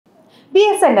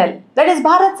BSNL, that is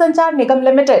Bharat Sanchar Nigam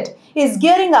Limited, is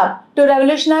gearing up to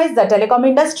revolutionize the telecom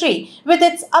industry with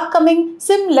its upcoming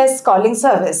SIM-less calling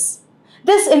service.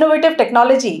 This innovative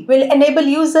technology will enable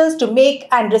users to make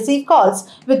and receive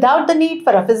calls without the need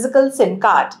for a physical SIM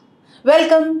card.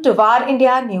 Welcome to VAR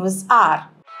India News Hour.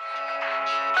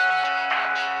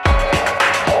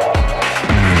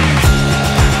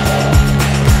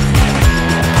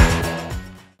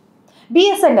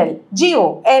 BSNL,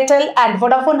 Jio, Airtel and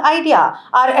Vodafone Idea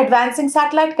are advancing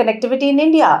satellite connectivity in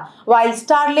India, while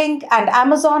Starlink and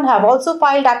Amazon have also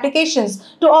filed applications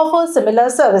to offer similar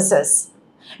services.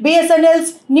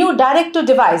 BSNL's new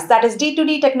direct-to-device, that is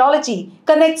D2D technology,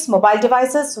 connects mobile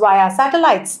devices via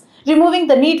satellites, removing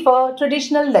the need for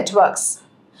traditional networks.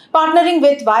 Partnering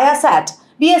with Viasat,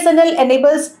 BSNL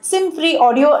enables SIM-free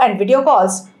audio and video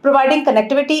calls, providing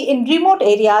connectivity in remote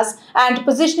areas and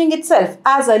positioning itself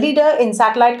as a leader in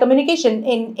satellite communication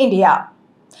in India.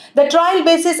 The trial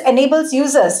basis enables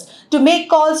users to make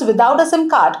calls without a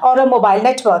SIM card or a mobile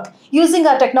network using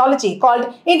a technology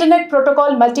called Internet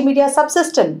Protocol Multimedia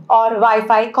Subsystem or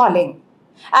Wi-Fi calling.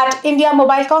 At India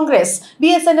Mobile Congress,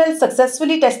 BSNL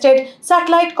successfully tested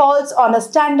satellite calls on a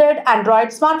standard Android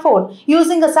smartphone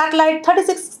using a satellite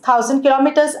 36,000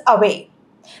 kilometers away.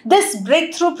 This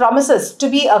breakthrough promises to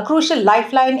be a crucial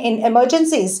lifeline in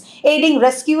emergencies, aiding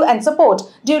rescue and support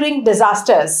during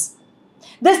disasters.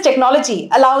 This technology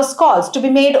allows calls to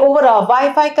be made over a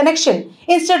Wi-Fi connection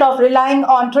instead of relying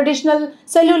on traditional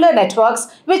cellular networks,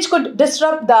 which could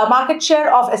disrupt the market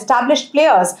share of established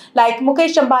players like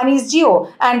Mukesh Ambani's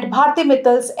Jio and Bharti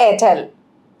Mittal's Airtel.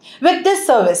 With this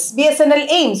service, BSNL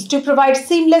aims to provide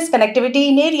seamless connectivity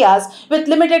in areas with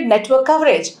limited network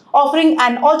coverage, offering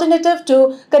an alternative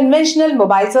to conventional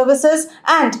mobile services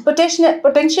and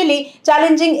potentially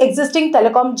challenging existing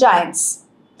telecom giants.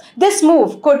 This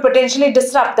move could potentially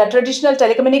disrupt the traditional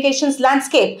telecommunications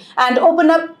landscape and open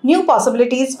up new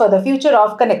possibilities for the future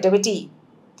of connectivity.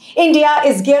 India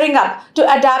is gearing up to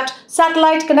adapt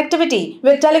satellite connectivity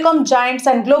with telecom giants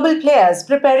and global players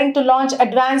preparing to launch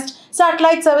advanced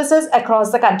satellite services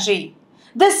across the country.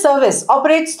 This service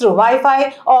operates through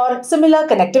Wi-Fi or similar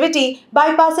connectivity,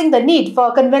 bypassing the need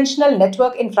for conventional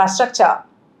network infrastructure.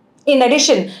 In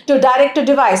addition to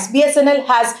direct-to-device, BSNL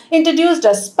has introduced a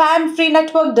spam-free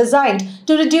network designed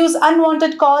to reduce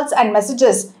unwanted calls and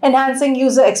messages, enhancing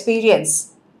user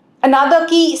experience. Another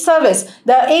key service,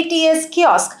 the ATS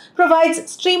kiosk, provides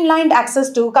streamlined access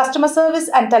to customer service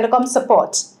and telecom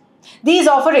support. These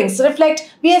offerings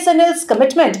reflect BSNL's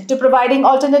commitment to providing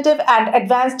alternative and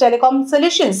advanced telecom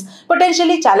solutions,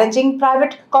 potentially challenging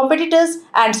private competitors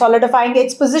and solidifying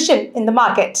its position in the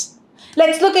market.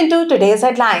 Let's look into today's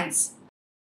headlines.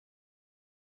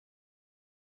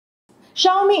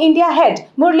 Xiaomi India head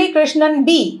Muralikrishnan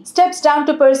B steps down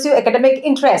to pursue academic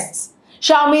interests.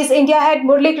 Xiaomi's India head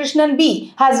Muralikrishnan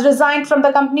B has resigned from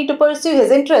the company to pursue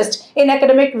his interest in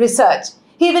academic research.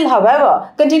 He will,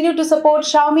 however, continue to support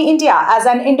Xiaomi India as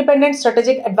an independent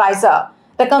strategic advisor.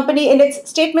 The company in its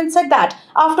statement said that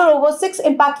after over 6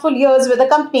 impactful years with the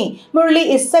company,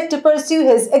 Murali is set to pursue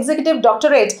his executive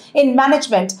doctorate in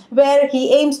management, where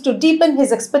he aims to deepen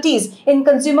his expertise in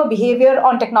consumer behavior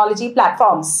on technology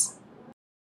platforms.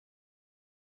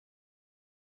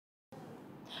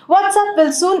 WhatsApp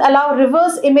will soon allow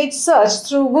reverse image search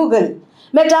through Google.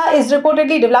 Meta is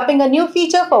reportedly developing a new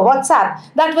feature for WhatsApp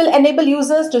that will enable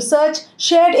users to search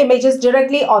shared images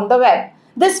directly on the web.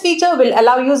 This feature will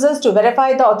allow users to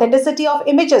verify the authenticity of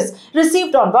images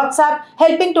received on WhatsApp,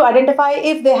 helping to identify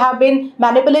if they have been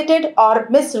manipulated or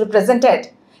misrepresented.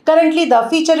 Currently, the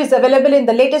feature is available in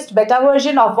the latest beta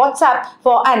version of WhatsApp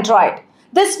for Android.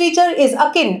 This feature is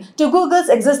akin to Google's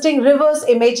existing reverse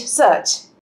image search.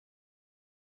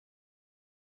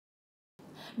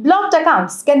 Blocked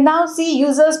accounts can now see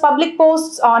users' public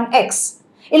posts on X.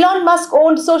 Elon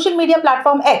Musk-owned social media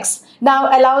platform X now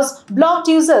allows blocked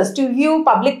users to view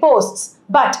public posts,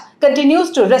 but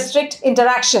continues to restrict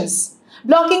interactions.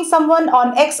 Blocking someone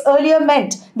on X earlier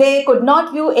meant they could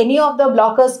not view any of the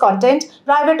blocker's content,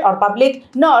 private or public,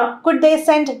 nor could they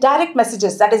send direct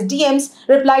messages, that is DMs,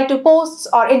 reply to posts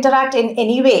or interact in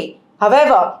any way.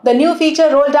 However, the new feature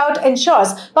rolled out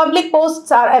ensures public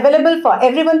posts are available for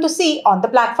everyone to see on the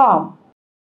platform.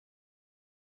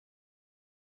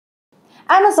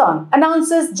 Amazon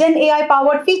announces Gen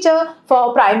AI-powered feature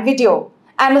for Prime Video.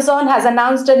 Amazon has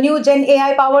announced a new Gen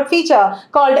AI-powered feature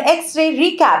called X-Ray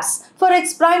Recaps for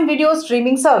its Prime Video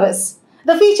streaming service.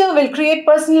 The feature will create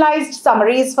personalized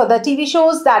summaries for the TV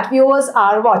shows that viewers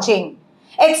are watching.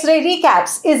 X-Ray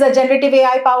Recaps is a generative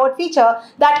AI-powered feature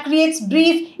that creates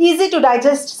brief,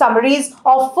 easy-to-digest summaries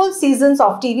of full seasons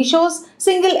of TV shows,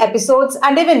 single episodes,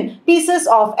 and even pieces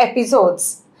of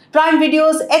episodes. Prime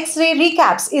Video's X-Ray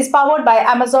Recaps is powered by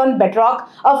Amazon Bedrock,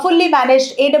 a fully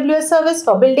managed AWS service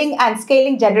for building and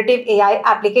scaling generative AI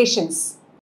applications.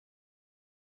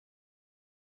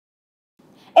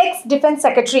 Ex-Defense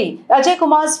Secretary Ajay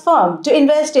Kumar's firm to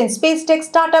invest in spacetech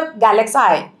startup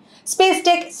GalaxEye.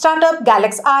 Spacetech startup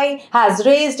GalaxEye has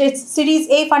raised its Series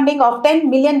A funding of $10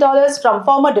 million from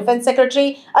former Defense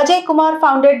Secretary Ajay Kumar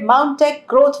founded Mount Tech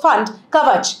Growth Fund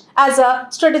Kavach as a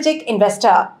strategic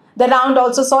investor. The round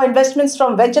also saw investments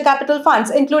from venture capital funds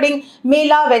including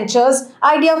Mela Ventures,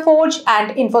 IdeaForge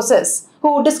and Infosys,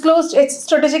 who disclosed its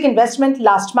strategic investment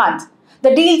last month.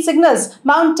 The deal signals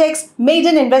Mount Tech's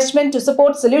maiden investment to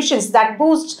support solutions that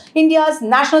boost India's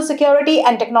national security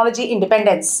and technology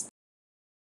independence.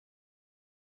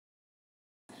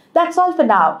 That's all for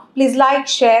now. Please like,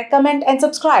 share, comment and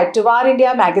subscribe to Var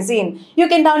India magazine. You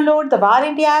can download the Var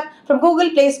India app from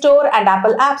Google Play Store and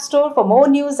Apple App Store for more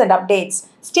news and updates.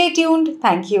 Stay tuned.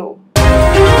 Thank you.